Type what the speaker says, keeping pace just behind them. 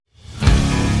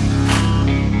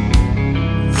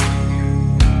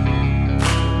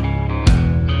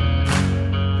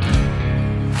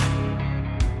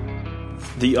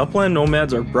The Upland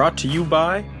Nomads are brought to you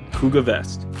by Cougar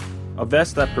Vest, a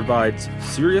vest that provides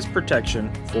serious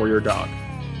protection for your dog.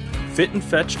 Fit and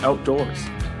Fetch Outdoors,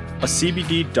 a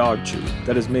CBD dog chew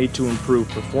that is made to improve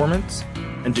performance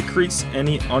and decrease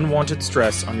any unwanted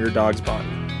stress on your dog's body.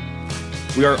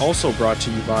 We are also brought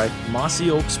to you by Mossy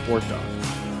Oak Sport Dog,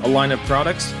 a line of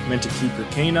products meant to keep your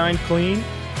canine clean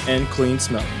and clean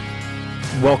smelling.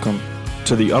 Welcome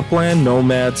to the Upland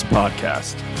Nomads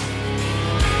podcast.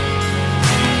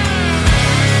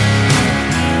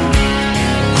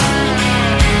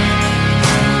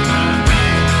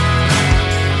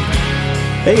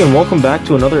 Hey, and welcome back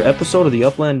to another episode of the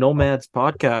Upland Nomads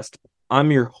podcast.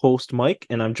 I'm your host, Mike,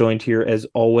 and I'm joined here, as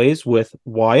always, with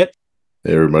Wyatt.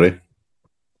 Hey, everybody.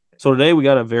 So today we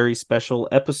got a very special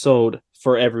episode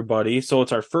for everybody. So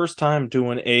it's our first time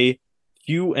doing a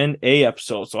Q&A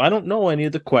episode. So I don't know any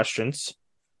of the questions,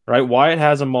 right? Wyatt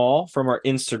has them all from our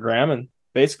Instagram, and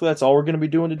basically that's all we're going to be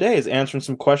doing today is answering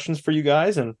some questions for you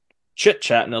guys and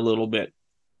chit-chatting a little bit.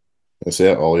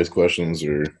 Yeah, all these questions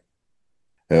are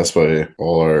asked by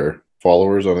all our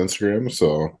followers on Instagram,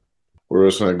 so we're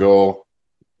just going to go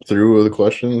through the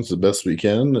questions the best we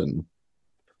can and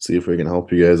see if we can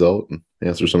help you guys out and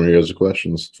answer some of your guys'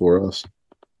 questions for us.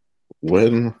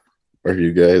 When are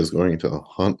you guys going to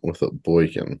hunt with a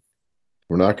boykin?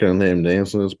 We're not going to name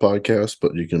names in this podcast,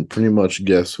 but you can pretty much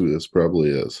guess who this probably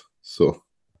is. So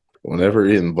whenever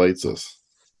he invites us.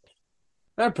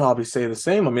 I'd probably say the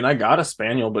same. I mean, I got a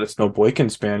spaniel, but it's no boykin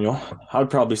spaniel. I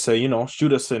would probably say,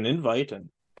 shoot us an invite, and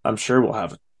I'm sure we'll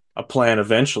have a plan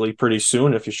eventually pretty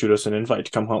soon if you shoot us an invite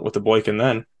to come hunt with the boykin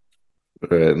then.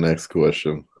 All right, next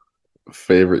question.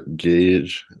 Favorite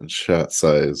gauge and shot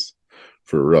size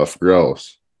for rough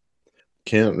grouse?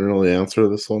 Can't really answer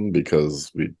this one because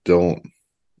we don't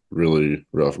really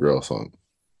rough grouse hunt.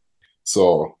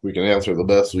 So we can answer the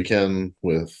best we can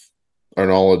with our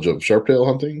knowledge of sharptail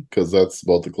hunting, because that's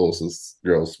about the closest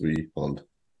grouse we hunt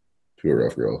to a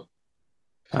rough grouse.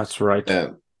 That's right.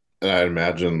 And I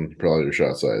imagine probably your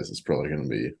shot size is probably going to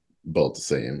be about the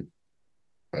same.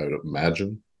 I would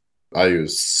imagine. I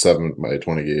use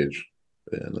 7x20 gauge,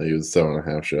 and I use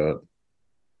 7.5 shot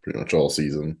pretty much all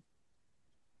season.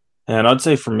 And I'd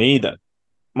say for me that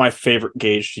my favorite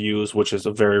gauge to use, which is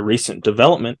a very recent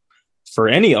development for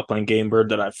any upland game bird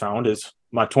that I've found, is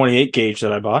my 28 gauge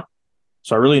that I bought.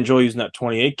 So I really enjoy using that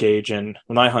 28 gauge. And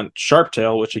when I hunt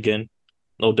sharptail, which again,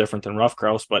 a little different than rough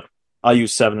grouse, but I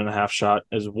use 7.5 shot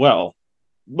as well.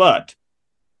 But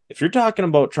if you're talking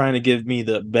about trying to give me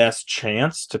the best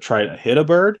chance to try to hit a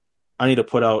bird, I need to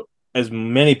put out as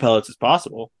many pellets as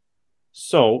possible.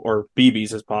 Or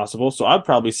BBs as possible. So I'd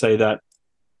probably say that,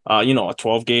 a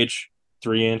 12 gauge,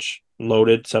 3-inch,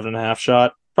 loaded, 7.5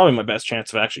 shot, probably my best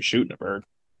chance of actually shooting a bird.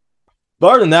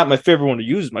 But other than that, my favorite one to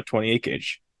use is my 28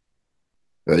 gauge.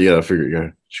 You gotta figure you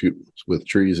gotta shoot with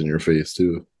trees in your face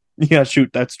too. Yeah,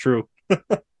 shoot, that's true.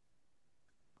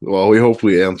 Well, we hope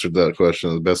we answered that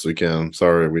question as best we can.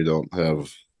 Sorry we don't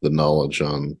have the knowledge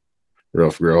on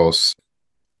rough grouse.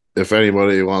 If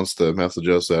anybody wants to message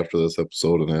us after this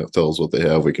episode and tell us what they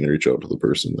have, we can reach out to the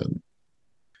person and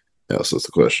ask us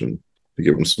the question to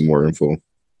give them some more info.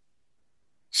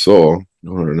 So, on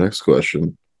to our next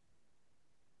question.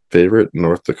 Favorite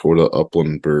North Dakota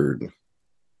upland bird?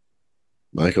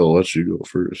 Michael, I'll let you go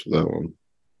first with that one.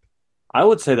 I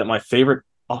would say that my favorite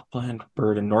upland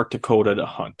bird in North Dakota to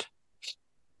hunt.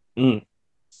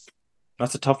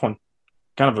 That's a tough one.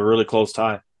 Kind of a really close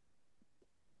tie.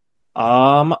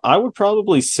 I would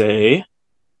probably say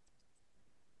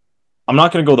I'm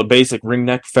not going to go the basic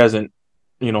ringneck pheasant,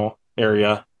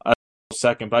 area. I'd go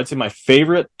second, but I'd say my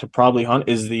favorite to probably hunt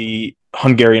is the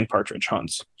Hungarian partridge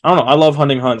hunts. I don't know. I love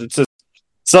hunting hunts. It's just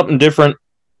something different.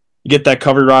 You get that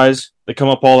covered eyes. They come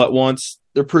up all at once.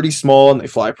 They're pretty small and they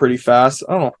fly pretty fast.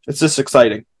 I don't know. It's just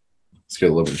exciting. It's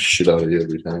going to love the shit out of you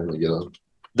every time they get up.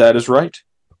 That is right.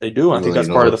 They do. I think that's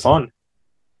part of the fun.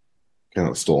 Kind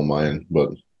of stole mine,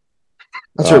 but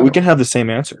that's right. We can have the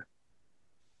same answer.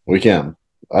 We can.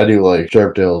 I do like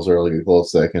sharptails early,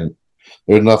 close second.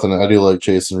 There's nothing. I do like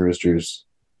chasing roosters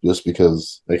just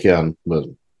because I can, but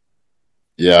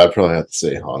yeah, I probably have to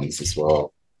say Huns as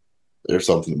well. There's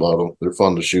something about them. They're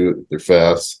fun to shoot. They're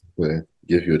fast. They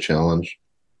give you a challenge.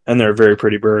 And they're a very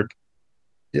pretty bird.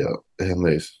 Yeah. And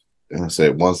I say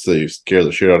once they scare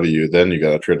the shit out of you, then you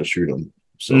got to try to shoot them.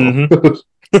 So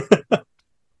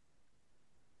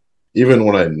even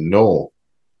when I know,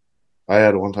 I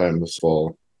had one time this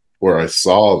fall where I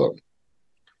saw them.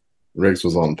 Riggs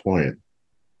was on point.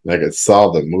 Like I saw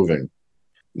them moving.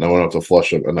 And I went out to flush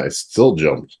them, and I still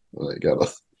jumped. And I got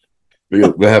a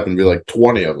It happened to be like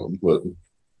 20 of them.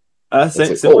 But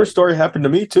similar story happened to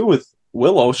me too with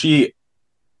Willow, she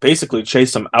basically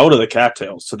chased them out of the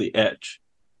cattails to the edge.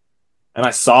 And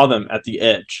I saw them at the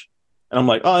edge. And I'm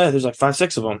like, oh, yeah, there's like 5,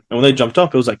 6 of them. And when they jumped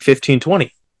up, it was like 15,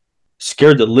 20.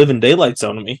 Scared the living daylights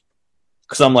out of me.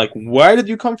 Because I'm like, why did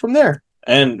you come from there?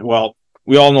 And, well,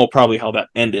 we all know probably how that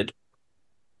ended.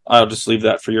 I'll just leave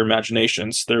that for your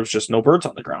imaginations. There was just no birds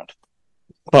on the ground.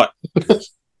 But it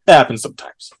happens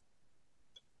sometimes.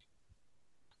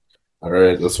 All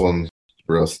right, this one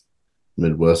for us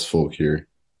Midwest folk here.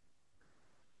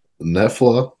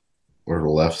 Nefla or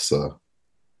Lefse?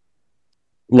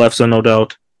 Lefse, no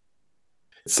doubt.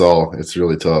 It's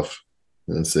really tough.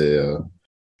 It's a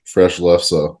fresh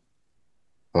Lefse.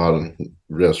 Hot and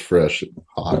just fresh,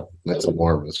 hot, nice and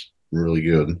warm. It's really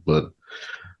good, but I'm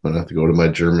going to have to go to my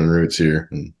German roots here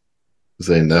and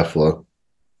say Nefla.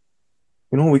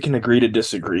 You know, we can agree to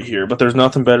disagree here, but there's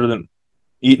nothing better than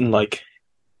eating like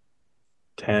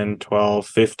 10, 12,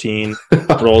 15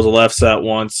 rolls of Lefse at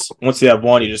once. Once you have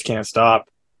one, you just can't stop.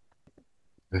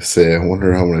 I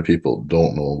wonder how many people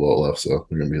don't know about Lefse.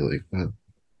 They're going to be like,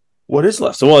 what is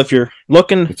Lefse? Well, if you're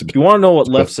looking, if you want to know what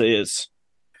Lefse is,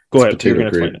 go ahead. You're going to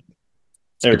explain it.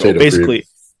 There you go. Basically,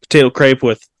 potato crepe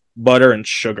with butter and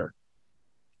sugar.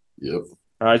 Yep.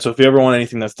 All right, so if you ever want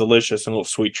anything that's delicious and a little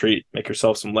sweet treat, make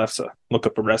yourself some Lefse. Look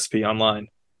up a recipe online.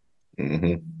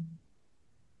 Mm-hmm.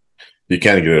 You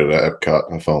can't get it at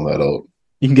Epcot. I found that out.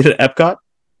 You can get it at Epcot?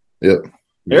 Yep.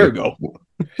 There you go.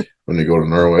 When you go to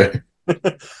Norway.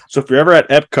 So if you're ever at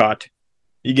Epcot,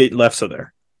 you get Lefse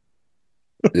there.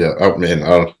 Yeah, I mean,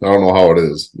 I don't know how it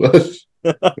is. But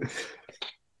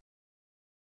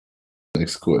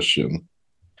next question.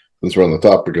 Since we're on the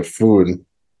topic of food,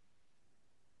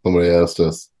 somebody asked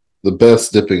us the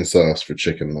best dipping sauce for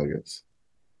chicken nuggets.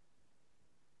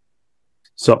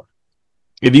 So,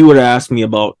 if you would have asked me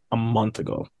about a month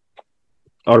ago,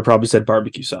 I would have probably said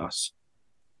barbecue sauce.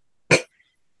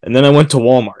 And then I went to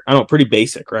Walmart. I know, pretty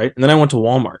basic, right? And then I went to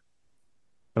Walmart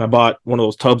and I bought one of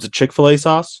those tubs of Chick-fil-A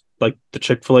sauce, like the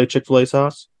Chick-fil-A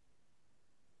sauce.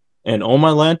 And oh my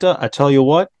Lanta, I tell you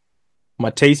what, my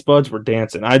taste buds were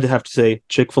dancing. I'd have to say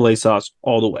Chick-fil-A sauce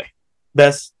all the way.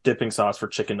 Best dipping sauce for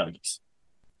chicken nuggets.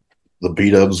 The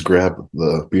B-Dubs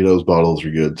bottles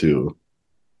are good too.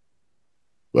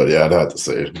 But yeah, I'd have to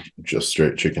say just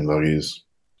straight chicken nuggets.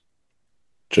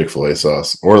 Chick-fil-A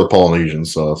sauce or the Polynesian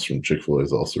sauce from Chick-fil-A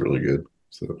is also really good.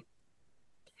 So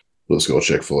let's go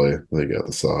Chick-fil-A. They got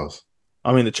the sauce.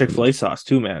 I mean, the Chick-fil-A sauce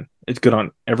too, man. It's good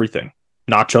on everything.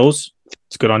 Nachos.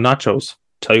 It's good on nachos.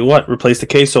 Tell you what, replace the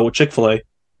queso with Chick-fil-A.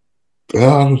 I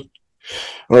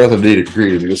don't have to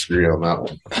agree to disagree on that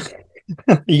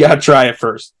one. You gotta try it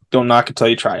first. Don't knock it till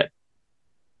you try it.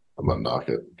 I'm gonna knock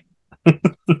it.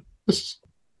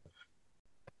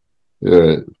 All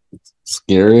right.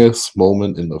 Scariest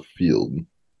moment in the field.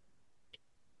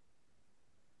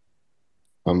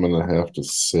 I'm gonna have to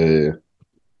say,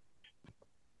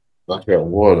 I got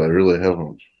what I really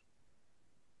haven't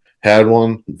had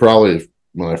one. Probably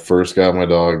when I first got my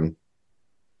dog.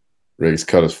 Riggs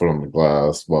cut his foot on the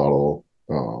glass bottle.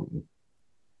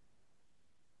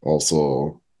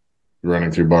 Also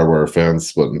running through barbed wire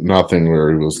fence, but nothing where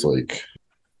it was like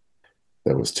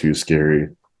that was too scary.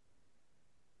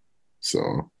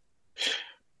 So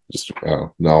just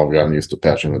now I've gotten used to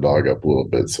patching the dog up a little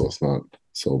bit, so it's not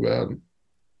so bad.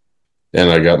 And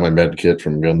I got my med kit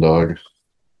from Gundog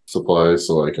Supplies,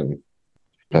 so I can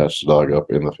patch the dog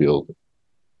up in the field.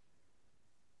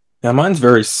 Yeah, mine's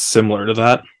very similar to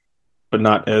that, but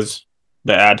not as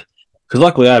bad. Because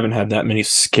luckily I haven't had that many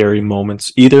scary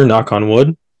moments either, knock on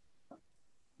wood.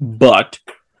 But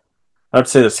I'd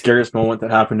say the scariest moment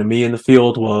that happened to me in the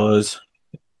field was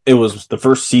the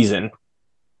first season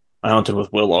I hunted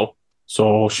with Willow.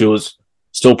 So she was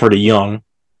still pretty young.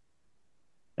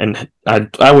 And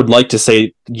I would like to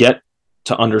say yet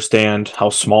to understand how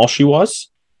small she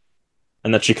was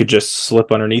and that she could just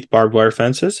slip underneath barbed wire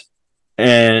fences.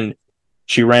 And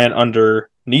she ran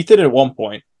underneath it at one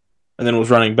point and then was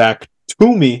running back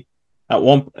to me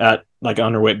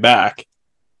on her way back.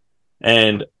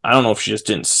 And I don't know if she just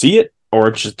didn't see it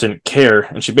or just didn't care.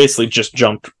 And she basically just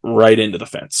jumped right into the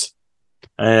fence.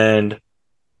 And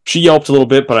she yelped a little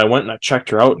bit, but I went and I checked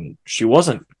her out and she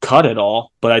wasn't cut at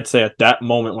all. But I'd say at that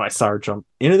moment when I saw her jump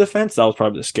into the fence, that was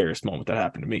probably the scariest moment that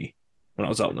happened to me when I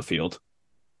was out in the field.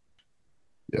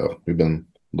 Yeah, we've been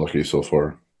lucky so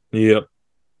far. Yep.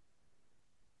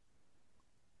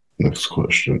 Next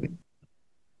question.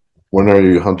 When are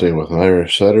you hunting with an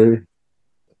Irish setter?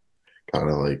 Kind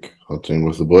of like hunting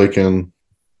with the Boykin.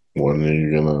 When are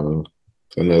you gonna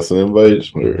send us an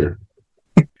invite? Or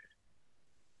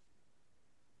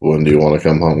when do you want to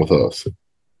come hunt with us?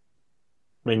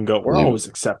 We can go. We're always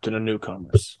accepting of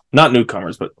newcomers. Not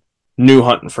newcomers, but new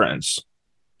hunting friends,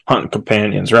 hunting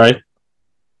companions, right?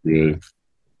 Yeah.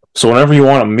 So whenever you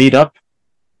want to meet up,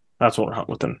 that's what we're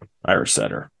hunting with an Irish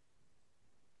setter.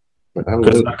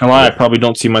 Because not gonna lie, I probably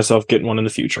don't see myself getting one in the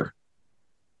future.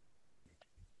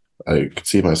 I could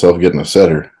see myself getting a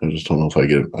setter. I just don't know if I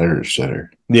get an Irish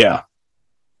setter. Yeah.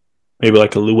 Maybe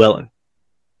like a Llewellyn.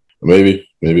 Maybe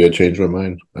I changed my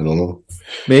mind. I don't know.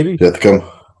 Maybe. You have to come.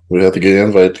 We have to get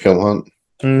invited to come hunt.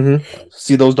 Mm-hmm.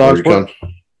 See those dogs work?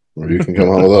 Or you can come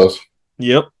hunt with us.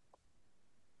 Yep.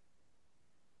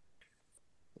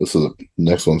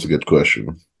 Next one's a good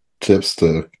question. Tips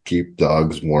to keep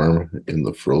dogs warm in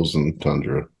the frozen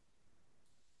tundra.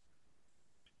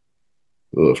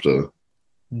 We'll have to.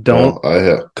 Don't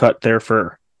cut their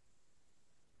fur.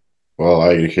 Well,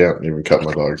 I can't even cut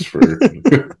my dog's fur.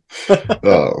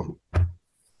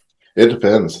 It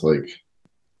depends. Like,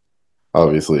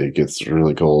 obviously, it gets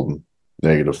really cold,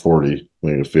 -40,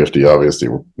 -50. Obviously,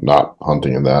 we're not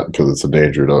hunting in that because it's a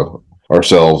danger to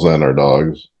ourselves and our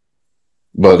dogs.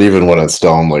 But even when it's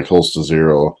down like close to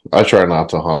zero, I try not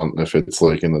to hunt if it's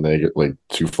like in the negative, like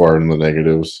too far in the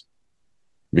negatives,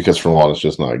 because for one, it's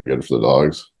just not good for the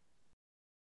dogs,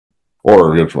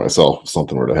 or good for myself if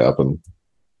something were to happen,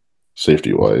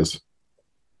 safety wise.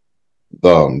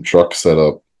 Truck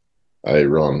setup, I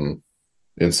run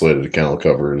insulated kennel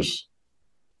covers.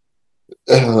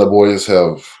 The boys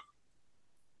have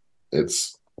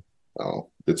it's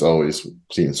always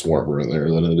seems warmer in there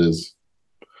than it is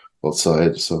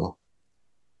outside, so.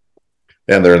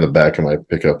 And they're in the back of my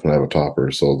pickup and I have a topper,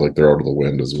 so like they're out of the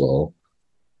wind as well.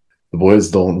 The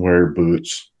boys don't wear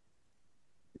boots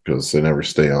because they never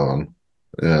stay on.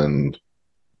 And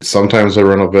sometimes I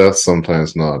run a vest,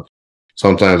 sometimes not.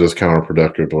 Sometimes it's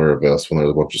counterproductive to wear a vest when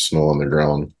there's a bunch of snow on the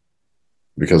ground,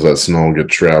 because that snow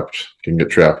can get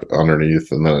trapped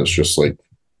underneath, and then it's just like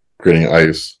creating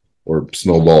ice or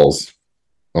snowballs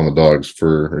on the dog's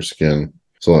fur or skin.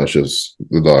 So that's just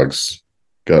the dogs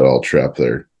got all trapped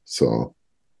there. So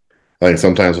I think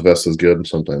sometimes a vest is good and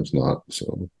sometimes not.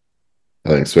 So I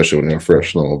think especially when you have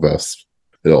fresh snow vest,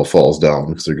 it all falls down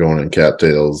because they're going in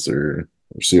cattails or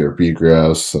CRP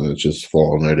grass, and it's just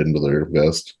falling right into their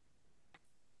vest.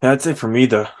 I'd say for me,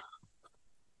 the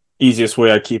easiest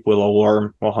way I keep Willow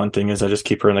warm while hunting is I just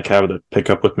keep her in the cab of the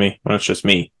pickup with me when it's just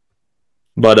me.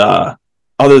 But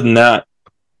other than that,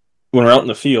 when we're out in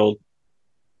the field,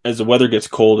 as the weather gets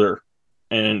colder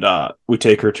and we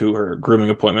take her to her grooming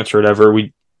appointments or whatever,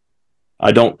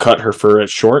 I don't cut her fur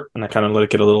as short, and I kind of let it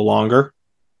get a little longer.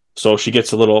 So she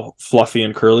gets a little fluffy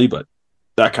and curly, but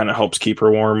that kind of helps keep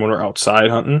her warm when we're outside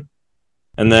hunting.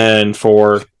 And then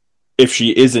if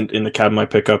she isn't in the cab of my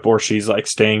pickup, or she's like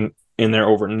staying in there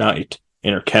overnight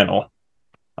in her kennel,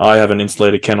 I have an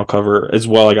insulated kennel cover as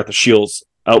well. I got the Shields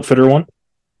Outfitter one,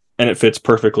 and it fits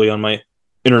perfectly on my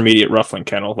intermediate ruffling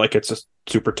kennel. Like, it's a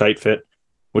super tight fit,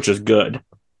 which is good.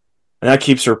 And that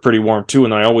keeps her pretty warm too.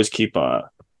 And I always keep a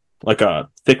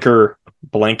thicker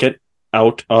blanket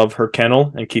out of her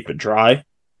kennel and keep it dry.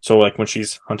 So like when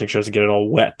she's hunting, she doesn't get it all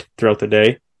wet throughout the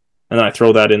day. And then I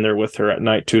throw that in there with her at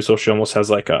night too. So she almost has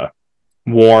like a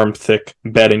warm, thick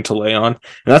bedding to lay on.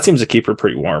 And that seems to keep her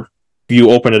pretty warm. If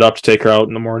you open it up to take her out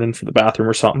in the morning for the bathroom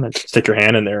or something, and stick your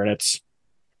hand in there, and it's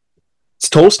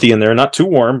toasty in there. Not too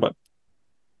warm, but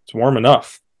it's warm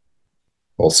enough.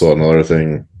 Also, another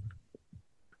thing,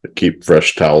 keep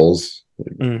fresh towels.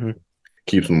 Mm-hmm.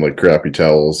 Keep them like crappy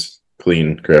towels,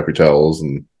 clean crappy towels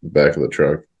in the back of the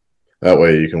truck. That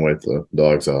way you can wipe the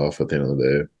dogs off at the end of the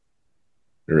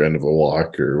day or end of a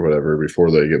walk or whatever before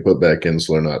they get put back in,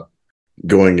 so they're not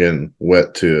going in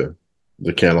wet to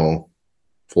the kennel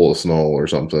full of snow or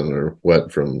something, or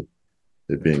wet from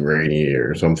it being rainy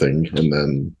or something, and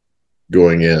then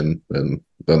going in and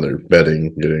then their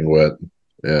bedding getting wet,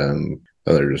 and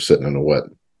then they're just sitting in a wet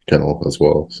kennel as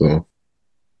well. So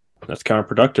that's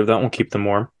counterproductive. That won't keep them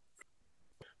warm.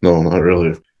 No, not really.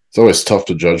 It's always tough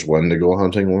to judge when to go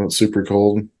hunting when it's super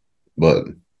cold, but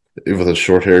even the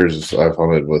short hairs I've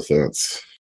hunted with, it's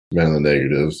the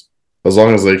negatives. As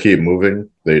long as they keep moving,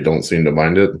 they don't seem to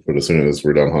mind it. But as soon as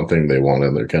we're done hunting, they want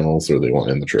in their kennels or they want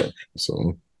in the truck.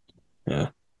 So, yeah,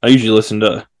 I usually listen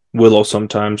to Willow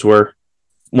sometimes, where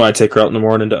when I take her out in the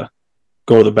morning to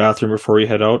go to the bathroom before we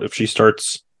head out, if she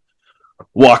starts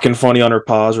walking funny on her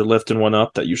paws or lifting one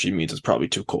up, that usually means it's probably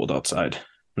too cold outside,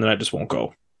 and then I just won't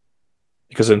go,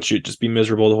 because then she'd just be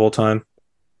miserable the whole time.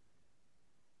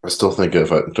 I still think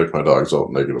if I took my dogs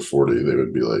out -40, they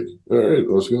would be like, all right,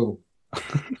 let's go.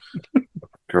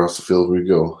 Across the field we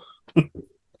go.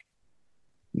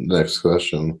 Next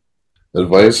question.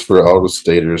 Advice for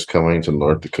out-of-staters coming to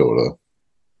North Dakota.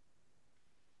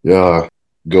 Yeah,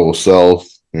 go south.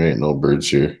 There ain't no birds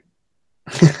here.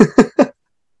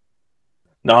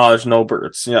 No, there's no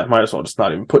birds. Yeah, might as well just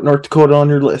not even put North Dakota on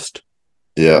your list.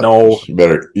 Yeah, No. you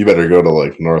better go to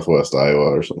like Northwest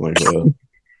Iowa or something like that.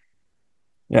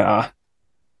 Yeah.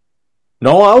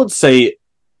 No, I would say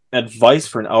advice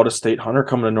for an out of state hunter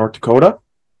coming to North Dakota: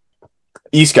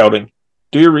 e-scouting.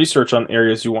 Do your research on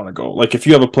areas you want to go. Like if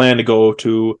you have a plan to go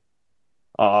to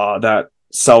that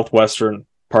southwestern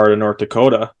part of North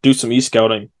Dakota, do some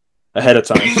e-scouting ahead of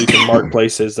time so you can mark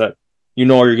places that you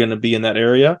know you're going to be in that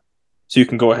area, so you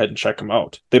can go ahead and check them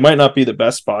out. They might not be the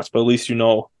best spots, but at least you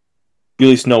at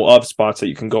least know of spots that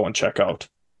you can go and check out.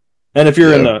 And if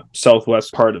you're in Yeah, the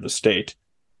southwest part of the state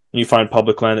and you find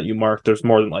public land that you mark, there's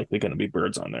more than likely going to be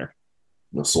birds on there.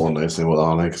 that's the one nice thing with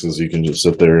Onyx is you can just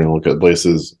sit there and look at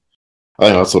places. I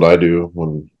think that's what I do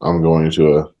when I'm going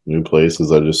to a new place.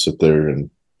 Is I just sit there and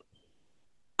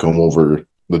come over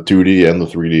the 2D and the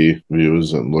 3D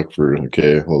views and look for,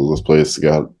 okay, well, this place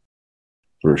got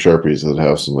for Sharpies that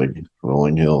have some like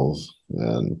rolling hills,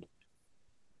 and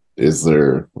is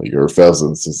there like or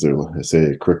pheasants? Is there, I say,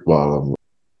 a creek bottom?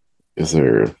 Is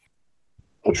there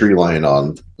a tree line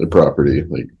on the property?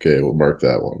 Like, okay, we'll mark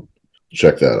that one.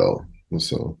 Check that out.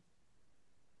 So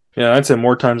Yeah, I'd say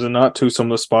more times than not, too, some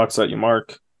of the spots that you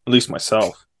mark, at least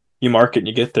myself, you mark it and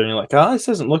you get there and you're like, this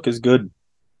doesn't look as good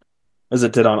as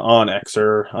it did on Onyx,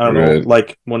 or I don't know, right,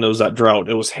 like when it was that drought,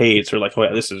 it was haze, or like, oh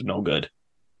yeah, this is no good.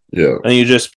 yeah, And you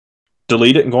just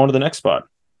delete it and go on to the next spot.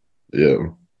 yeah,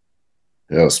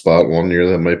 yeah. Spot one year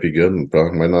that might be good and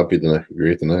probably might not be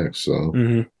great the next. So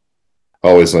Mm-hmm.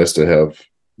 always nice to have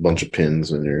a bunch of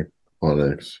pins in your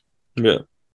Onyx. Yeah.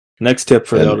 Next tip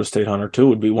for the out And of state hunter, too,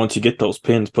 would be once you get those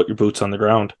pins, put your boots on the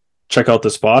ground. Check out the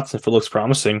spots. If it looks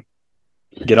promising,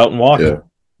 get out and walk. yeah,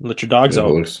 Let your dogs yeah, it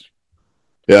out. looks.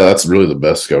 Yeah, that's really the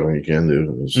best scouting you can do.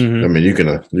 I Mm-hmm. mean,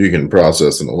 you can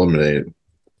process and eliminate,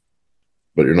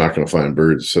 but you're not going to find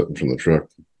birds sitting from the truck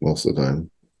most of the time.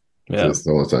 So Yeah. it's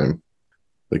the only time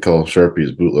they call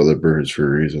Sharpies boot leather birds for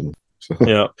a reason. So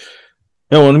Yeah.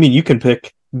 No, I mean, you can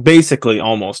pick basically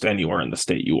almost anywhere in the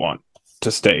state you want to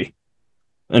stay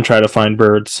and try to find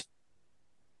birds.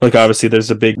 Like, obviously, there's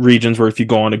the big regions where if you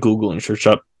go onto Google and search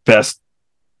up best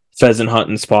pheasant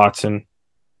hunting spots in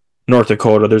North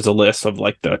Dakota, there's a list of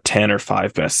like the 10 or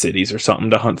 5 best cities or something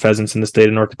to hunt pheasants in the state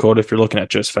of North Dakota if you're looking at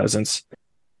just pheasants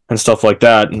and stuff like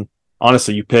that. And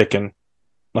honestly, you pick, and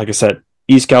like I said,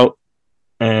 e-scout,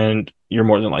 and you're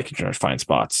more than likely going to find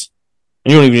spots.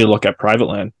 And you don't even need to look at private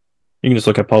land. You can just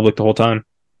look at public the whole time.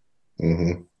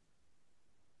 mhm.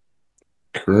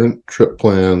 Current trip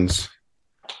plans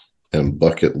and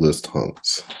bucket list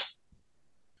hunts.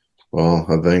 Well,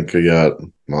 I think I got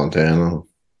Montana.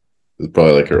 It's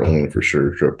probably like our only for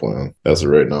sure trip plan as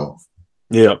of right now.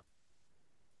 Yep.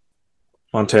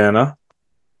 Montana.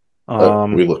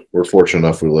 We're fortunate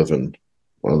enough we live in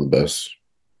one of the best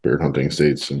bird hunting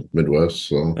states in Midwest.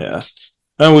 So Yeah.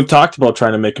 And we've talked about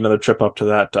trying to make another trip up to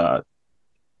that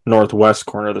northwest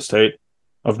corner of the state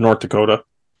of North Dakota.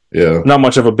 yeah, Not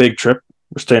much of a big trip.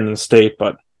 We're staying in the state,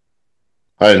 but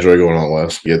I enjoy going out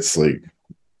west. It's like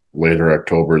later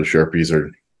October. The Sharpies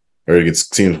are, or it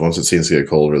seems once it seems to get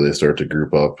colder, they start to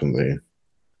group up and they're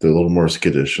a little more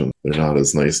skittish and they're not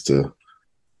as nice to.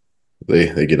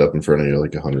 They get up in front of you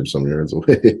like 100 some yards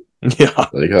away. yeah.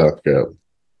 Like, oh crap.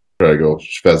 Try to go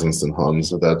pheasants and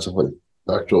huns. That's like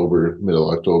October,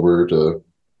 middle October to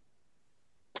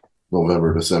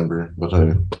November, December. But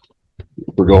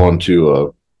we're going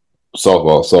to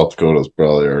South Dakota is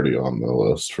probably already on the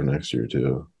list for next year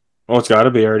too. Well, it's got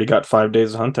to be. I already got 5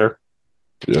 days of hunt there.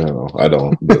 Yeah, no, I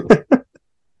don't, but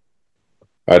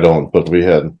I don't. But we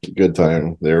had a good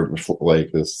time there before,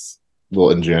 like this.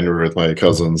 Well, in January with my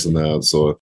cousins and that,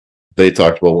 so they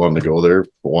talked about wanting to go there.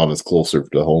 One is closer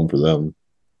to home for them.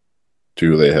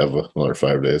 Two, they have another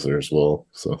 5 days there as well.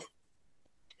 So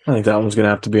I think that one's going to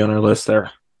have to be on our list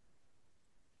there.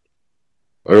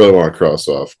 I really want to cross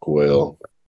off quail.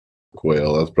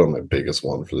 Quail, that's probably my biggest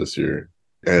one for this year.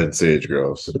 And sage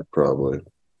grouse, probably.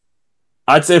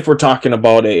 I'd say if we're talking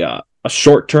about a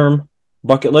short-term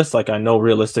bucket list, like I know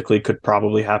realistically could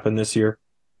probably happen this year,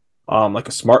 like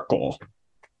a smart goal,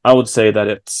 I would say that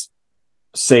it's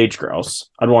sage grouse.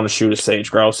 I'd want to shoot a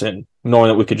sage grouse in, knowing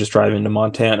that we could just drive into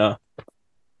Montana.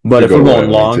 But Could if go we're to going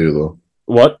Wyoming long, too, though.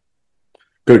 what?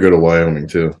 Could go to Wyoming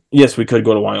too. Yes, we could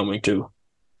go to Wyoming too.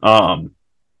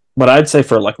 But I'd say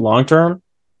for like long term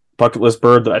bucket list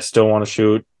bird that I still want to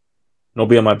shoot, and it'll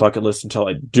be on my bucket list until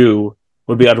I do,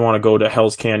 would be I'd want to go to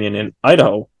Hell's Canyon in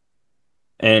Idaho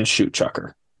and shoot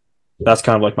chukar. That's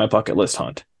kind of like my bucket list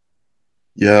hunt.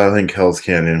 Yeah, I think Hell's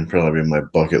Canyon probably be my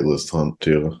bucket list hunt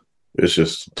too. It's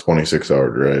just a 26-hour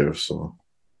drive, so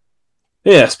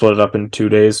Yeah, split it up in 2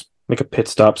 days. Make a pit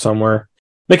stop somewhere.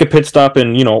 Make a pit stop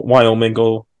in, Wyoming,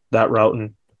 go that route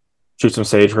and shoot some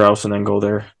sage grouse and then go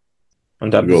there.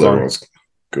 And that'd be fun.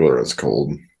 Go there when it's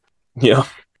cold. Yeah.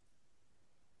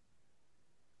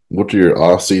 What do your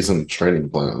off-season training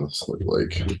plans look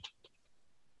like?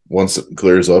 Once it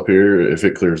clears up here, if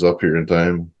it clears up here in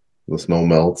time, the snow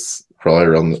melts,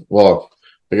 probably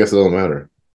I guess it doesn't matter.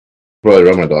 Probably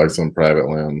run my dogs on private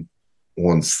land.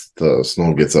 Once the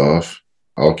snow gets off,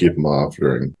 I'll keep them off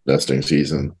during nesting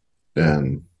season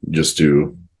and just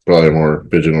do probably more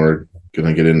pigeon work.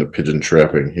 Gonna get into pigeon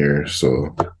trapping here,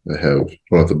 so don't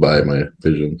have to buy my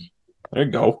pigeons. There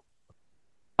you go.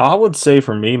 I would say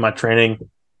for me, my training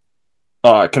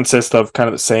consists of kind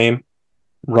of the same: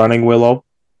 running Willow,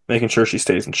 making sure she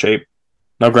stays in shape.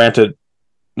 Now, granted,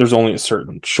 there's only a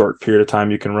certain short period of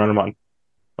time you can run them on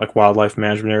like wildlife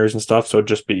management areas and stuff, so it'd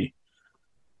just be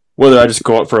whether I just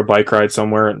go out for a bike ride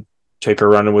somewhere and take her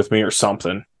running with me or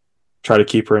something, try to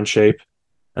keep her in shape.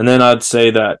 And then I'd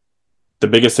say that the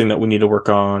biggest thing that we need to work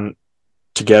on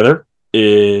together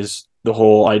is the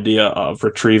whole idea of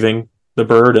retrieving the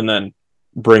bird and then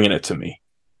bringing it to me.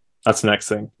 That's the next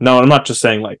thing. No, I'm not just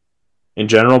saying like in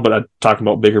general, but I'm talking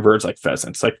about bigger birds like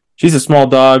pheasants. Like she's a small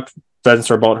dog.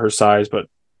 Pheasants are about her size, but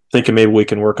thinking maybe we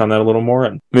can work on that a little more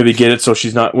and maybe get it so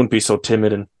wouldn't be so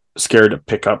timid and scared to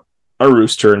pick up a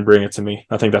rooster and bring it to me.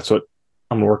 I think that's what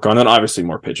I'm going to work on. And obviously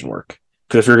more pigeon work.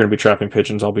 Because if you're going to be trapping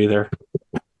pigeons, I'll be there.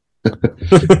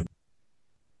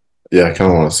 Yeah, I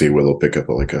kind of want to see Willow pick up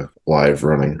a live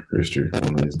running rooster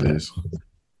one of these days.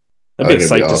 That'd be a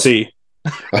sight to see.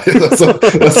 That's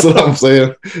what I'm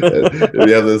saying.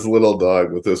 We have this little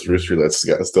dog with this rooster that's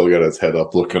still got its head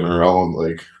up looking around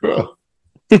like,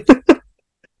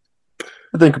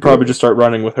 I think could probably just start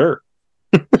running with her.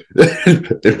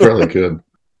 It probably could.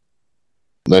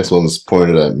 Nice one's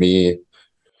pointed at me.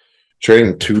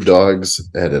 Training 2 dogs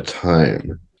at a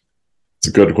time. It's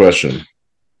a good question.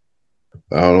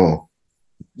 I don't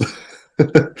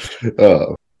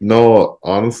know. No,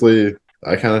 honestly,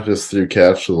 I kind of just threw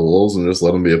Catch to the wolves and just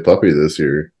let him be a puppy this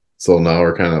year. So now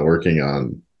we're kind of working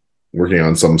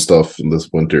on some stuff this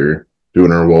winter,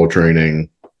 doing our wall training,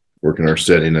 working our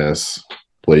steadiness,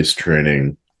 place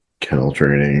training, kennel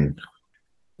training.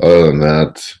 Other than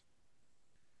that,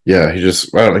 yeah, he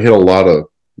had a lot of,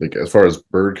 like, as far as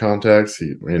bird contacts,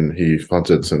 he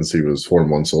hunted since he was 4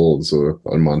 months old, so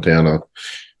in Montana.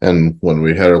 And when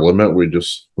we had our limit, when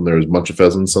there was a bunch of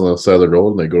pheasants on the side of the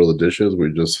road and they go to the dishes,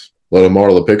 we just let him out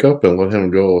of the pickup and let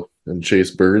him go and chase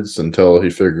birds until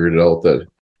he figured it out that,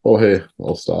 oh, hey,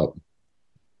 I'll stop.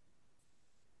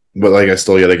 But like, I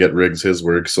still got to get Riggs his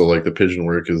work. So like the pigeon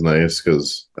work is nice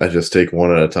because I just take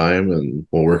one at a time and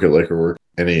we'll work it like we work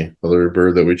any other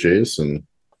bird that we chase. And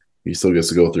he still gets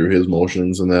to go through his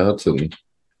motions and that. And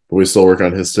we still work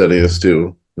on his steadiness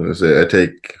too. And I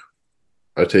take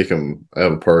him. I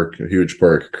have a huge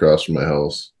park across from my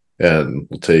house, and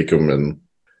we'll take him. And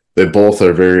they both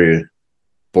are very,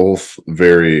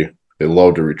 they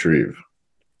love to retrieve.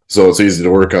 So it's easy to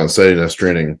work on steadiness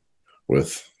training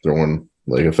with throwing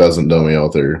like a pheasant dummy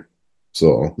out there.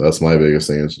 So that's my biggest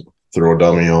thing is throw a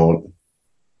dummy out.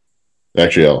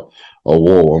 Actually, I'll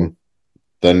wool them,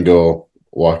 then go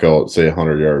walk out, say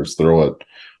 100 yards, throw it,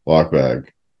 walk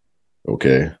back.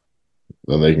 Okay.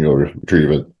 Then they can go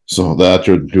retrieve it. So that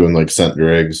you're doing like scent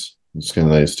drags. It's kind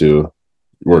of nice to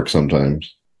work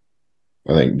sometimes.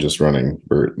 I think just running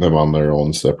them on their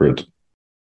own separate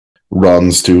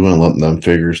runs too and letting them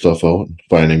figure stuff out,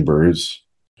 finding birds,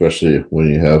 especially when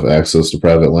you have access to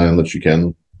private land that you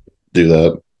can do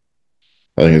that.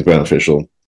 I think it's beneficial.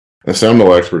 I say I'm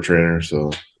no expert trainer,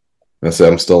 so I say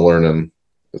I'm still learning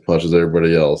as much as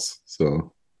everybody else.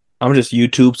 So I'm just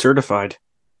YouTube certified.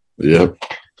 Yep.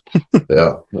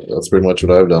 Yeah, that's pretty much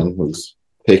what I've done.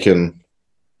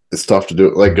 It's tough to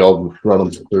do. Like I'll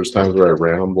run them. There's times where I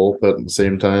ran them both at the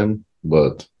same time,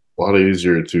 but a lot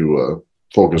easier to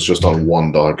focus just on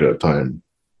one dog at a time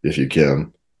if you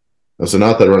can. And so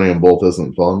not that running them both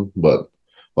isn't fun, but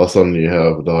all of a sudden you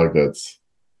have a dog that's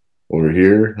over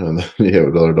here, and then you have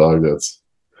another dog that's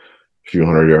a few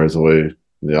hundred yards away in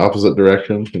the opposite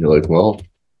direction, and you're like, well,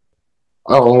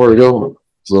 I don't know where to go.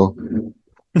 So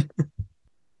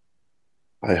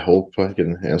I hope I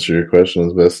can answer your question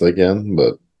as best I can,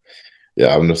 but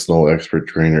yeah, I'm just no expert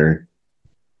trainer.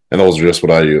 And those are just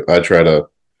what I do. I try to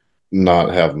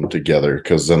not have them together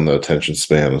because then the attention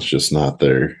span is just not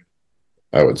there,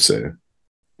 I would say.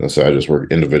 And so I just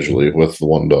work individually with the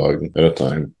one dog at a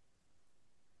time.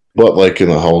 But like in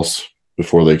the house,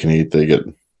 before they can eat,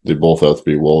 they both have to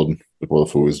be walled before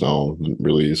the food is down and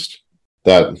released.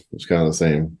 that was kind of the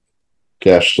same.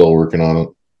 Cash still working on it.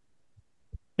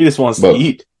 He just wants to But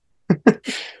eat.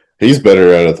 he's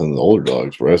better at it than the older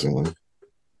dogs, surprisingly.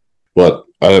 But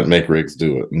I didn't make Riggs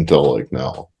do it until like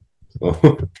now.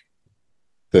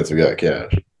 Since we got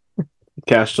Cash.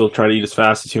 Cash still try to eat as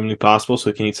fast as humanly possible so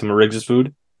he can eat some of Riggs'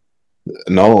 food.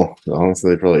 No,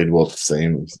 honestly, they probably eat about the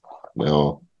same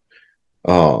now.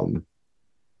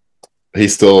 He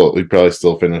probably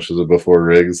still finishes it before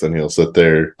Riggs, and he'll sit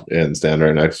there and stand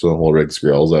right next to him while Riggs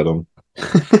growls at him.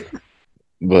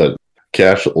 But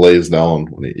Cash lays down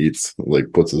when he eats,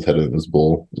 like puts his head in his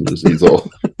bowl and just eats all.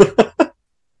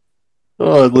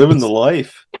 Oh, living the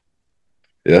life.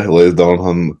 Yeah, he lays down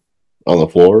on the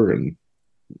floor and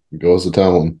goes to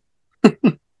town.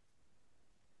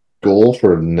 Goal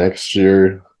for next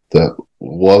year that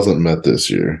wasn't met this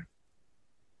year.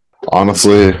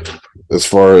 Honestly, as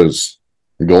far as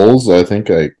goals, I think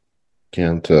I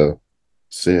can't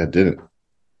say I didn't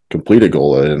complete a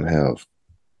goal that I didn't have,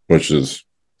 which is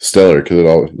stellar because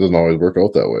it doesn't always work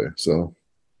out that way. So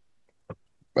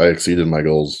I exceeded my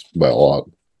goals by a lot.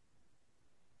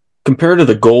 Compared to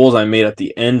the goals I made at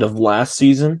the end of last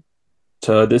season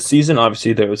to this season,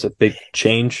 obviously there was a big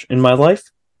change in my life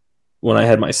when I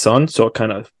had my son, so it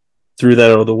kind of threw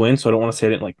that out of the wind. So I don't want to say I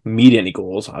didn't like meet any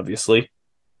goals, obviously.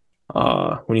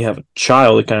 When you have a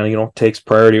child, it kind of, takes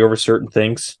priority over certain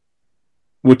things,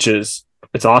 which is,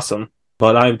 it's awesome.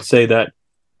 But I would say that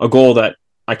a goal that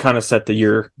I kind of set the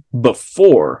year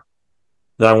before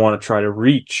that I want to try to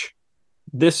reach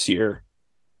this year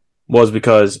was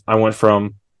because I went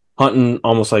from hunting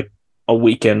almost like a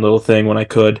weekend little thing when I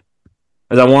could,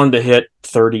 as I wanted to hit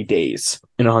 30 days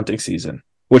in a hunting season,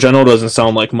 which I know doesn't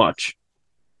sound like much,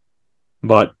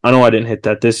 but I know I didn't hit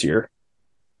that this year.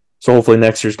 So hopefully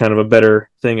next year's kind of a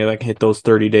better thing if I can hit those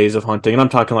 30 days of hunting. And I'm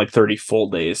talking like 30 full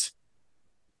days.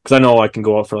 Because I know I can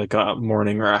go out for like a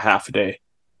morning or a half a day.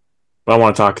 But I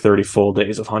want to talk 30 full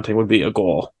days of hunting would be a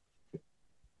goal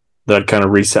that I'd kind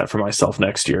of reset for myself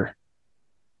next year.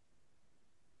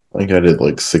 I think I did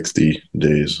like 60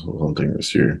 days of hunting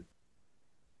this year,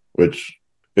 which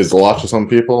is a lot to some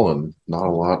people and not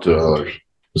a lot to others.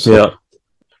 So, Yeah.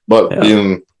 But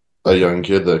being a young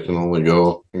kid that can only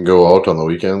go out on the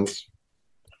weekends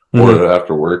or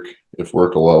after work, if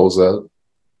work allows that,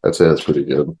 I'd say that's pretty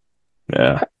good.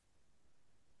 Yeah.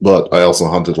 But I also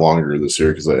hunted longer this year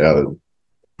because I added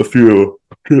a few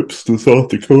trips to South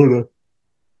Dakota.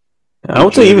 I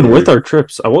would say even with our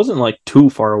trips, I wasn't like too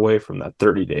far away from that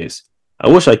 30 days. I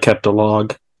wish I kept a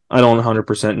log. I don't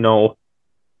 100% know.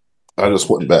 I just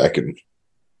went back and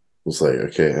was like,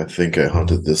 okay, I think I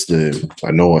hunted this day.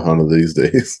 I know I hunted these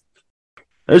days.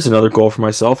 There's another goal for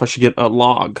myself. I should get a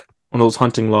log, one of those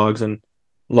hunting logs, and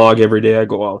log every day I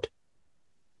go out.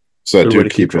 So I do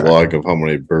keep a log of how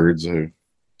many birds I've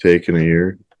taken a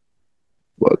year,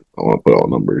 but I want to put all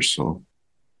numbers. So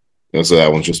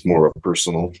that one's just more of a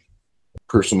personal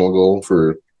goal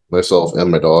for myself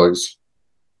and my dogs.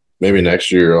 Maybe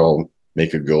next year I'll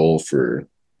make a goal to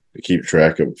keep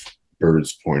track of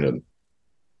birds pointed.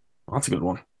 That's a good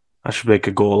one. I should make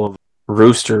a goal of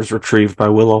roosters retrieved by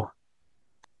Willow.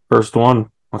 First one,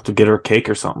 I'll have to get her a cake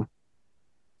or something.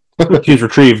 She's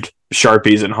retrieved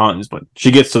Sharpies and Huns, but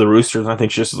she gets to the roosters and I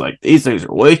think she's just like, these things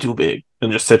are way too big,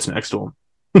 and just sits next to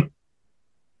them.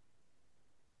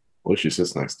 Well, she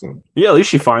sits next to him. Yeah, at least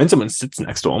she finds him and sits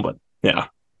next to him, but yeah.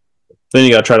 Then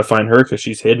you gotta try to find her because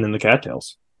she's hidden in the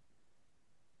cattails.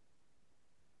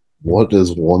 What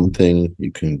is one thing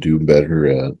you can do better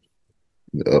at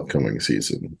the upcoming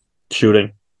season?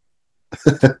 Shooting.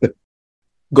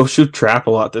 Go shoot trap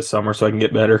a lot this summer so I can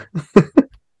get better.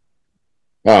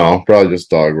 I don't know, probably just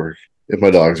dog work. If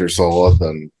my dogs are solid,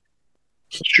 then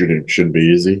shooting should be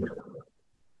easy.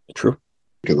 True.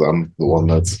 Because I'm the one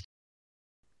I'm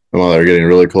either getting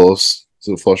really close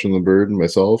to flushing the bird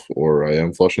myself, or I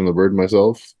am flushing the bird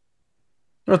myself.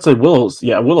 I'd say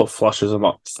Willow flushes them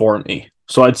up for me.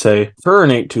 So I'd say her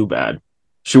ain't too bad.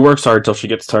 She works hard till she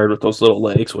gets tired with those little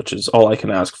legs, which is all I can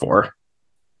ask for.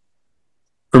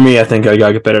 For me, I think I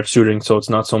gotta get better at shooting, so it's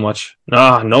not so much,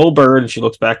 no bird, and she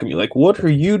looks back at me like, what are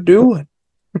you doing?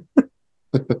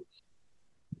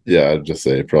 Yeah, I'd just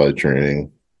say probably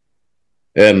training.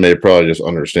 And maybe probably just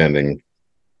understanding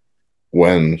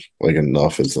when like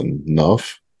enough is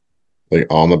enough. Like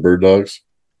on the bird dogs.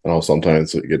 I know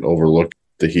sometimes it get overlooked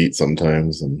the heat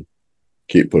sometimes and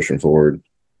keep pushing forward.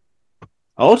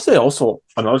 I would say also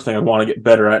another thing I want to get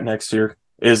better at next year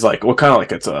is like what kind of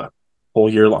like it's a whole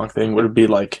year long thing would it be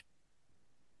like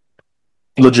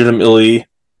legitimately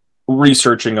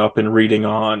researching up and reading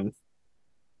on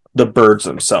the birds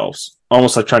themselves,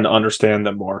 almost like trying to understand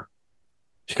them more.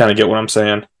 You kind of get what I'm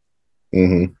saying?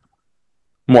 Mm-hmm.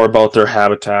 More about their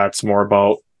habitats, more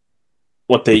about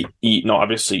what they eat. No,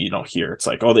 obviously, here it's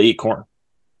like, oh, they eat corn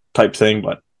type thing,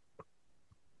 but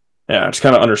yeah, just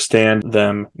kind of understand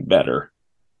them better.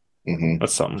 Mm-hmm.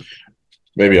 That's something.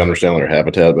 Maybe understand their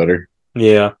habitat better.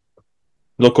 Yeah.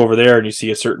 Look over there and you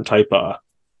see a certain type of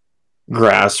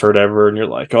grass or whatever, and you're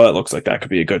like, oh, it looks like that could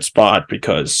be a good spot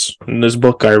because in this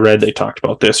book I read, they talked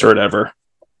about this or whatever,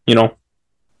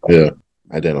 Yeah.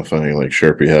 Identifying like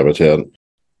Sharpie habitat.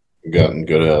 Gotten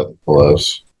good at the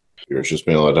last years, just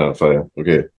being able to identify,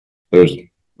 okay, there's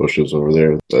bushes over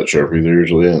there that Sharpies are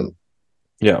usually in.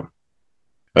 Yeah.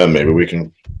 And maybe we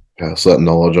can pass that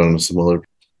knowledge on to some other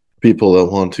people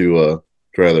that want to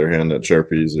try their hand at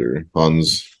Sharpies or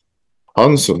Huns.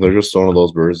 Huns, they're just one of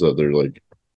those birds that they're like,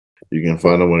 you can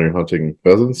find them when you're hunting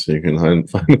pheasants. You can find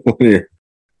them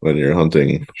when you're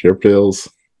hunting sharptails.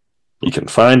 You can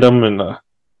find them in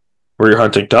where you're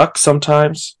hunting ducks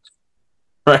sometimes,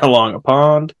 right along a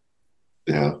pond.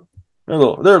 Yeah. They're a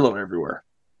little everywhere.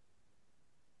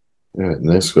 All right,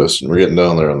 next question. We're getting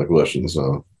down there on the questions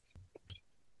now.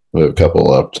 We have a couple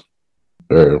left.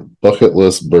 Our bucket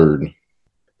list bird.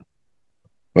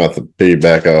 I'm about to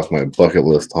piggyback off my bucket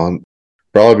list hunt.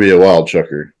 Probably be a wild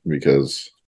chucker because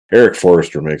Eric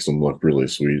Forrester makes them look really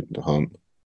sweet to hunt.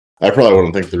 I probably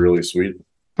wouldn't think they're really sweet.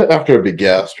 After I'd be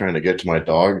gassed trying to get to my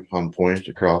dog on point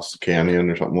across the canyon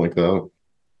or something like that,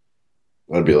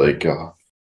 I'd be like,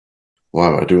 why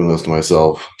am I doing this to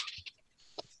myself?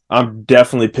 I'm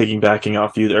definitely piggybacking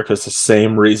off you there because the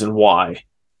same reason why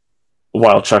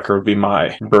wild chucker would be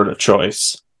my bird of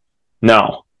choice.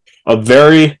 Now, a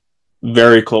very,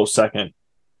 very close second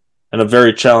and a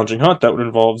very challenging hunt that would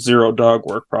involve zero dog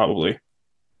work probably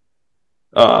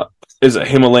is a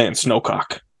Himalayan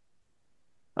snowcock.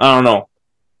 I don't know.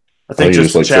 I think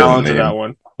just the challenge of that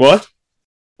one. What?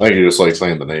 I think you just like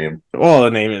saying the name. Well,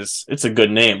 it's a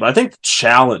good name, but I think the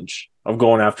challenge of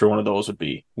going after one of those would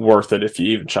be worth it if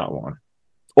you even shot one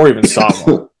or even saw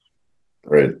one.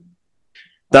 Right.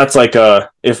 That's like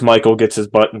if Michael gets his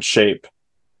butt in shape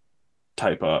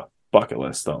type of bucket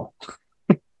list, though.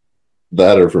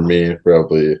 That or for me,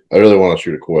 probably, I really want to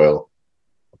shoot a quail.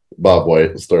 Bob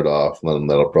White will start off, and then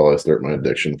that'll probably start my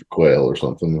addiction for quail or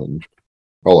something. And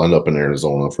I'll end up in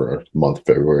Arizona for a month of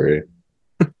February.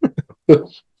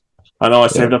 I know I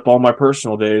saved up all my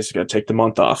personal days. Got to take the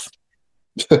month off.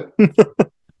 All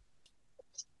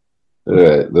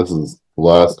right, this is the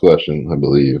last question, I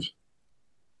believe.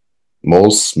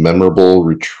 Most memorable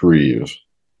retrieve.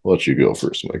 I'll let you go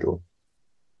first, Michael.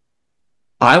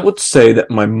 I would say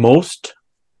that my most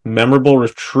memorable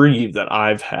retrieve that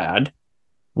I've had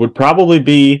would probably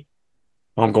be.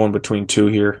 I'm going between two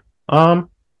here. You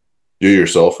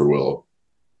yourself or Will?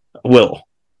 Will.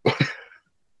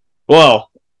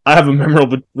 Well, I have a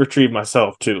memorable retrieve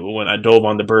myself too when I dove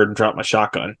on the bird and dropped my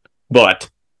shotgun. But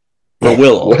for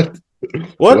Willow,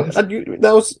 what? That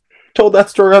was told that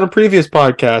story on a previous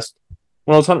podcast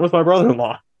when I was hunting with my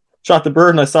brother-in-law. Shot the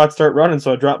bird and I saw it start running,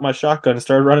 so I dropped my shotgun and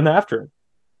started running after it.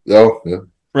 Oh, yeah.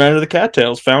 Ran into the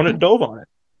cattails, found it, dove on it.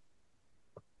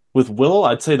 With Willow,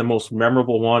 I'd say the most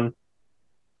memorable one.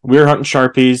 We were hunting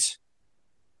Sharpies.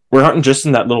 We're hunting just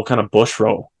in that little kind of bush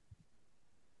row.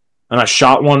 And I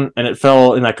shot one and it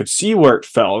fell, and I could see where it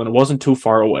fell, and it wasn't too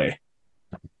far away.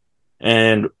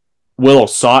 And Willow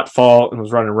saw it fall and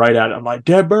was running right at it. I'm like,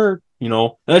 dead bird,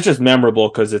 And that's just memorable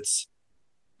because it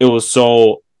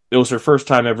was her first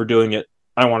time ever doing it.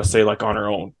 I want to say like on her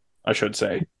own, I should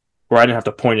say, where I didn't have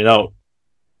to point it out.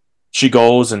 She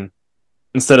goes and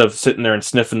instead of sitting there and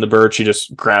sniffing the bird, she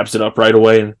just grabs it up right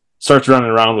away and starts running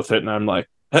around with it. And I'm like,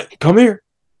 hey, come here.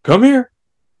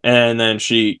 And then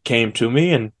she came to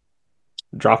me and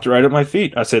dropped it right at my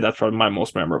feet. I say that's probably my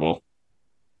most memorable.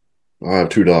 I have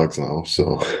 2 dogs now,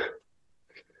 so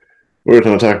we're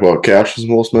going to talk about Cash's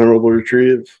most memorable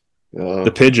retrieve.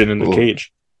 The pigeon in the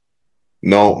cage.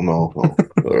 No.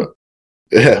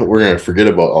 Yeah, we're going to forget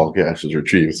about all Cash's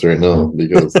retrieves right now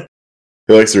because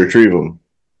he likes to retrieve them.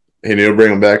 He need to bring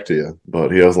them back to you,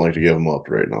 but he doesn't like to give them up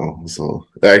right now. So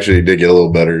actually, he did get a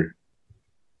little better.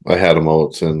 I had him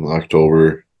out in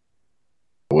October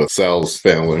with Sal's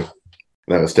family.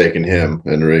 And I was taking him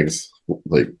and Riggs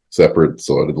like separate,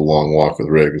 so I did the long walk with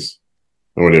Riggs,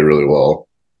 and we did really well.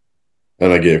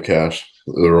 And I gave Cash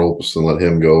the ropes and let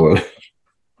him go. And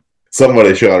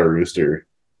somebody shot a rooster,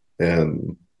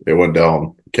 and it went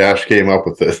down. Cash came up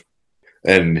with it,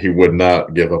 and he would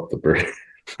not give up the bird.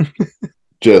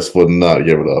 Just would not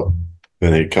give it up.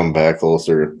 And he'd come back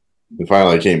closer. He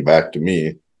finally came back to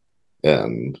me,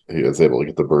 and he was able to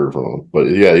get the bird from him. But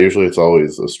yeah, usually it's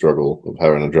always a struggle of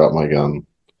having to drop my gun.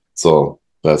 So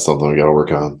that's something we got to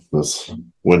work on this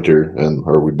winter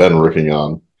or we've been working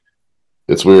on.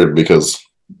 It's weird because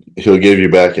he'll give you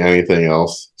back anything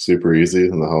else super easy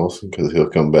in the house because he'll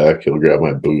come back, he'll grab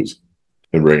my booze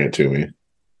and bring it to me.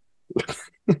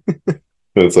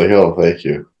 And it's like, oh, thank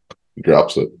you. He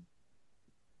drops it.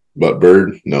 But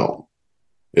bird, no.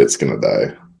 It's gonna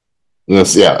die. And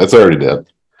it's already dead.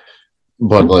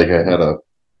 But like I had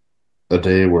a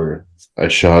day where I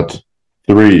shot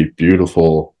 3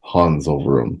 beautiful Huns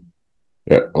over him.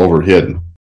 Yeah, overhead.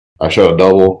 I shot a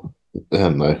double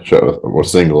and I shot a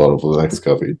single out of the next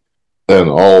covey. And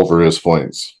all over his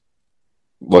points.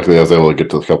 Luckily I was able to get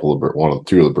to a couple of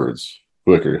two of the birds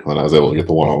quicker, and I was able to get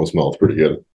the one on his mouth pretty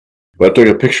good. But I took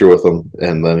a picture with him,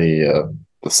 and then he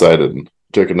decided,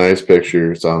 took a nice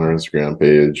picture. It's on our Instagram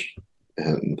page,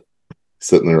 and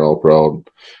sitting there all proud.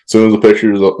 As soon as the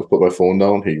picture was up, I put my phone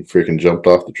down. He freaking jumped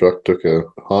off the truck, took a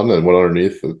Hun, and went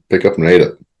underneath to pick up and ate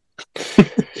it.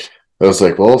 I was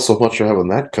like, well, so much for having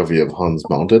that covey of Huns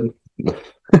mounted.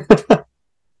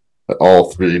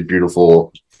 All 3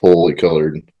 beautiful, fully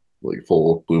colored, like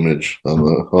full plumage on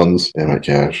the Huns. Damn it,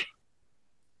 Cash.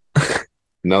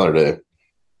 Another day.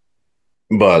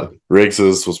 But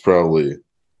Riggs's was probably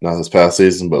not this past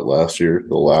season, but last year,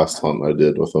 the last hunt I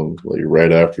did with him, like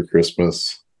right after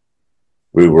Christmas.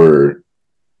 We were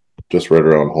just right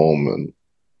around home, and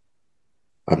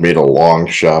I made a long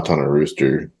shot on a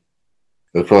rooster.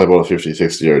 It was probably about a 50,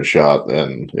 60-yard shot,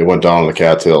 and it went down in the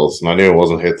cattails, and I knew it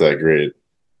wasn't hit that great.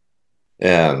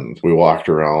 And we walked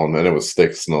around, and it was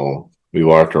thick snow. We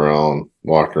walked around.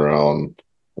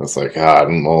 It's like, I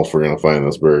don't know if we're going to find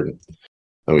this bird.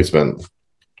 And we spent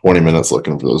 20 minutes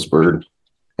looking for this bird.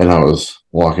 And I was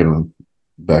walking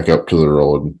back up to the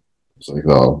road. It's like,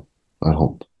 oh, I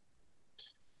hope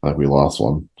like we lost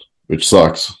one, which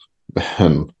sucks.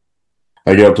 And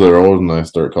I get up to the road and I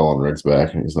start calling Riggs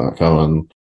back, and he's not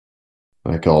coming.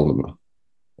 I called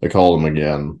him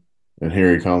again. And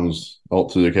here he comes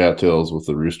out through the cattails with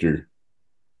the rooster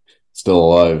still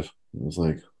alive. I was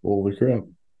like, holy crap.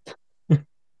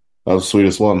 That was the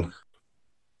sweetest one.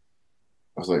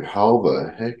 I was like, how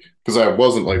the heck? Because I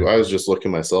wasn't like, I was just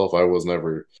looking myself. I was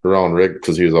never around Rick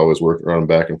because he was always running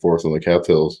back and forth in the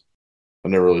cattails. I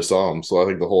never really saw him. So I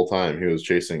think the whole time he was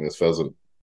chasing this pheasant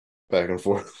back and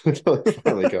forth until he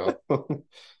finally got him.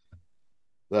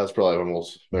 That's probably the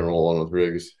most memorable one with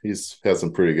Riggs. He's had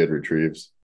some pretty good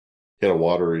retrieves. He had a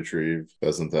water retrieve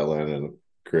pheasant that landed in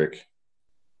a creek.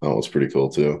 That was pretty cool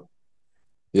too.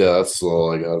 Yeah, that's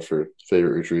all I got for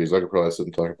favorite retrieves. I could probably sit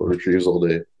and talk about retrieves all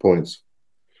day. Points.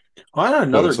 I had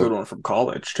another good one from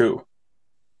college, too.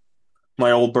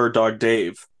 My old bird dog,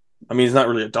 Dave. I mean, he's not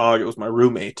really a dog. It was my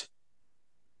roommate.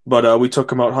 But we took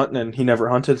him out hunting, and he never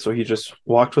hunted, so he just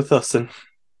walked with us. And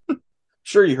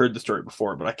sure, you heard the story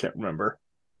before, but I can't remember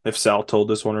if Sal told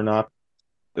this one or not.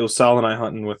 It was Sal and I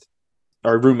hunting with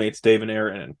our roommates, Dave and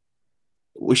Aaron. And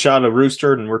we shot a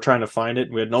rooster, and we're trying to find it.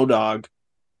 We had no dog.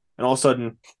 And all of a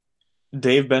sudden,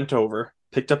 Dave bent over,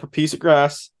 picked up a piece of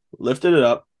grass, lifted it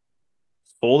up,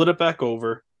 folded it back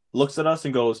over, looks at us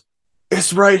and goes,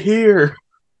 "It's right here."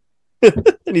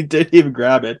 And he didn't even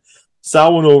grab it.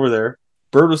 Sal went over there.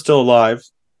 Bird was still alive.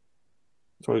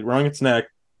 So he wrung its neck.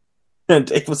 And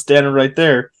Dave was standing right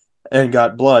there and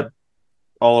got blood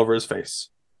all over his face.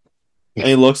 And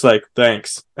he looks like,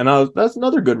 thanks. And that's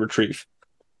another good retrieve.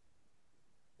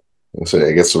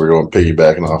 I guess we're going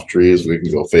piggybacking off trees. We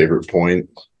can go favorite point.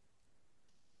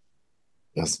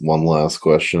 That's one last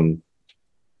question.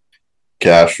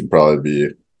 Cash would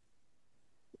probably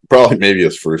maybe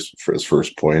his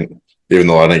first point, even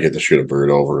though I didn't get to shoot a bird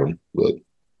over him. But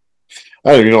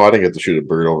I didn't get to shoot a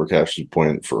bird over Cash's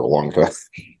point for a long time.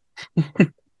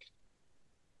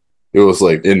 It was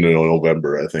like into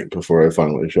November, I think, before I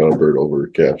finally shot a bird over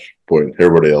Cash point.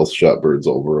 Everybody else shot birds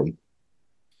over him,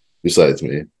 besides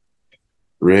me.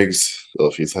 Riggs,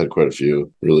 he's had quite a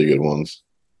few really good ones.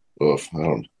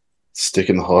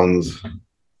 Sticking Huns.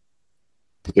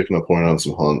 Sticking a point on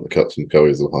some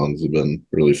coveys of Huns have been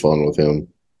really fun with him.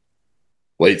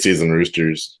 Late season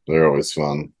roosters, they're always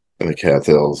fun. And the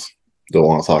cattails, don't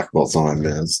want to talk about some I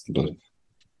missed, but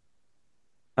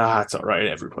it's all right.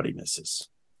 Everybody misses.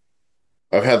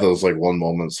 I've had those like one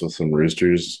moments with some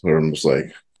roosters where I'm just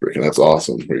like, freaking, that's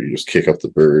awesome. Where you just kick up the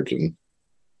bird, and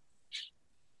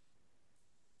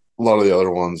a lot of the other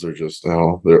ones are just,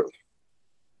 the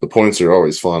points are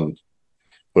always fun.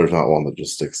 But there's not one that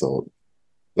just sticks out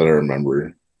that I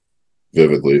remember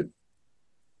vividly.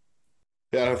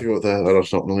 Yeah, I don't think about that. I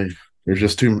just don't really.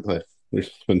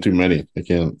 There's been too many. I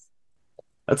can't.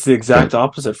 That's the exact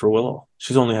opposite for Willow.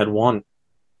 She's only had one.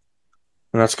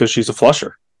 And that's because she's a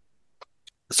flusher.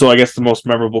 So I guess the most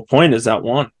memorable point is that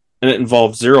one. And it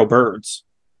involves 0 birds.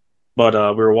 But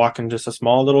we were walking just a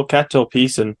small little cattail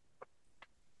piece, and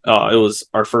it was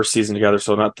our first season together,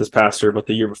 so not this past year, but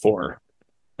the year before.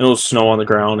 And it was snow on the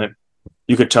ground, and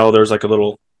you could tell there was like a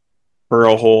little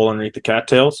burrow hole underneath the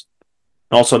cattails.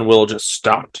 And all of a sudden, Willow just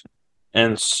stopped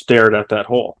and stared at that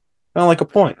hole, kind of like a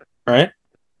point, right?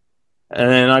 And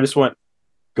then I just went,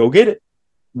 "Go get it."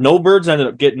 No birds ended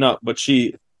up getting up, but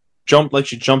she jumped like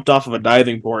she jumped off of a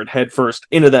diving board head first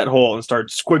into that hole and started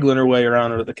squiggling her way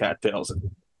around under the cattails.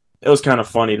 It was kind of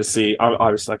funny to see.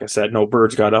 Obviously, like I said, no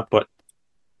birds got up, but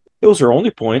it was her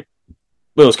only point.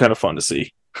 But it was kind of fun to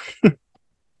see.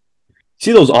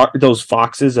 See those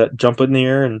foxes that jump in the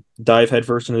air and dive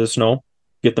headfirst into the snow?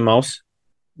 Get the mouse?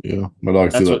 Yeah, my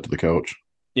dog threw that to the couch.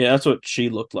 Yeah, that's what she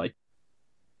looked like.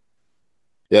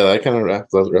 Yeah, that kind of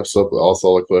wraps up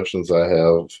all the questions I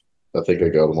have. I think I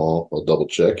got them all. I'll double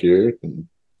check here and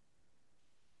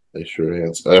make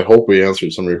sure I hope we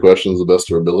answered some of your questions the best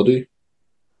of our ability.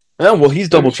 Yeah, well, he's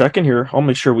double checking here. I'll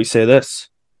make sure we say this.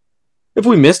 If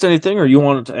we missed anything, or you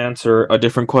wanted to answer a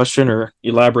different question, or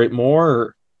elaborate more,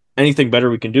 or anything better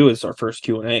we can do is our first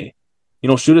Q&A.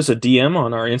 Shoot us a DM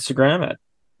on our Instagram at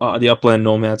the Upland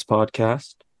Nomads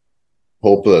Podcast.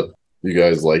 Hope that you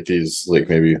guys like these, like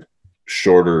maybe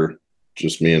shorter,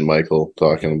 just me and Michael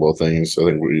talking about things. I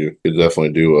think we could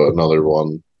definitely do another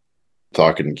one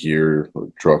talking gear or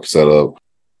truck setup.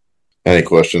 Any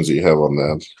questions that you have on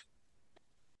that?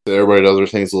 Everybody does their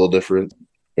things a little different.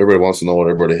 Everybody wants to know what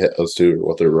everybody has to,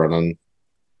 what they're running.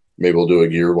 Maybe we'll do a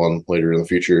gear one later in the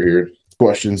future here.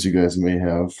 Questions you guys may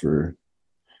have for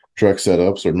truck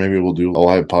setups, or maybe we'll do a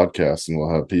live podcast and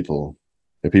we'll have people,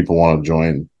 if people want to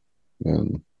join.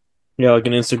 And yeah, like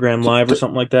an Instagram live or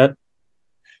something like that.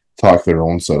 Talk their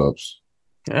own setups.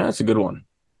 Yeah, that's a good one.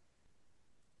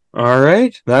 All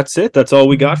right, that's it. That's all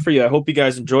we got for you. I hope you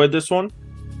guys enjoyed this one,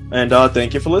 and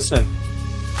thank you for listening.